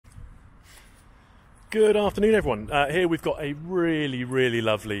Good afternoon, everyone. Here we've got a really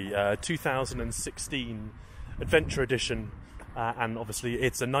lovely 2016 Adventure Edition, and obviously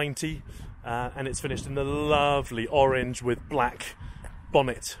it's a 90, and it's finished in the lovely orange with black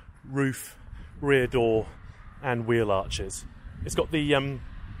bonnet, roof, rear door and wheel arches. It's got the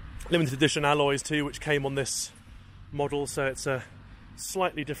limited edition alloys too, which came on this model, so it's a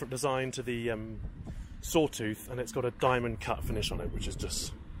slightly different design to the Sawtooth, and it's got a diamond cut finish on it, which is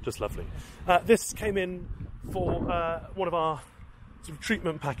just lovely. This came in for one of our sort of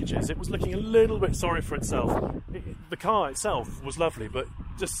treatment packages. It was looking a little bit sorry for itself. The car itself was lovely, but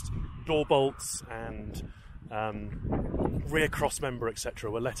just door bolts and rear cross member,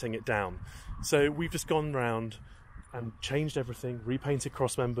 etc., were letting it down. So we've just gone round and changed everything, repainted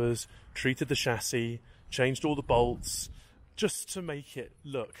cross members, treated the chassis, changed all the bolts, just to make it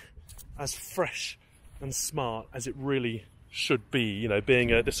look as fresh and smart as it really should be, you know, being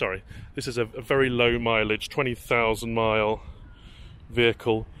this is a very low mileage, 20,000 mile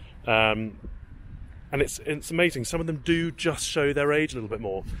vehicle, and it's amazing. Some of them do just show their age a little bit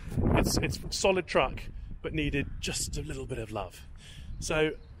more. It's a solid truck, but needed just a little bit of love.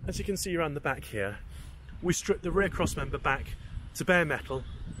 So as you can see around the back here, we stripped the rear cross member back to bare metal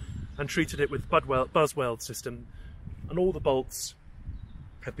and treated it with buzz weld system, and all the bolts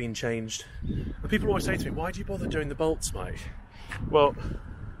have been changed. And people always say to me, why do you bother doing the bolts, Mike? Well,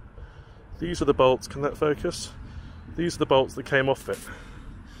 these are the bolts. Can that focus? These are the bolts that came off it.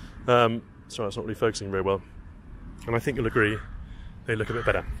 Sorry, it's not really focusing very well. And I think you'll agree, they look a bit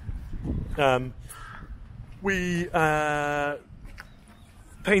better. We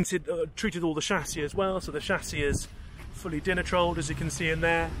treated all the chassis as well, so the chassis is fully Dinitrolled, as you can see in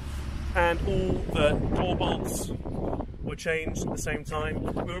there, and all the door bolts were changed at the same time.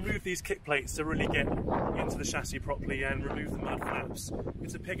 We removed these kick plates to really get into the chassis properly and remove the mud flaps.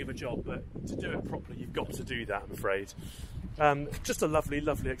 It's a pig of a job, but to do it properly you've got to do that, I'm afraid. Just a lovely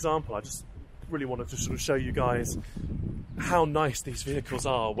example. I just really wanted to sort of show you guys how nice these vehicles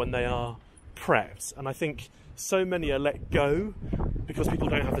are when they are prepped, and I think so many are let go because people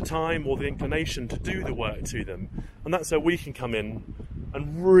don't have the time or the inclination to do the work to them, and that's where we can come in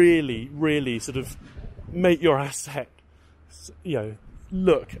and really sort of make your asset, you know,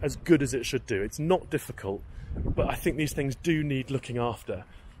 look as good as it should do. It's not difficult, but I think these things do need looking after,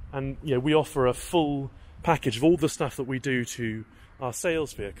 and you know, we offer a full package of all the stuff that we do to our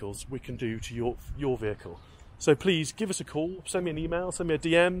sales vehicles we can do to your vehicle. So please give us a call, send me an email, send me a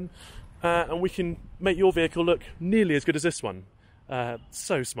DM, and we can make your vehicle look nearly as good as this one.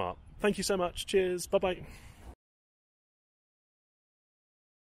 So smart. Thank you so much. Cheers. Bye bye.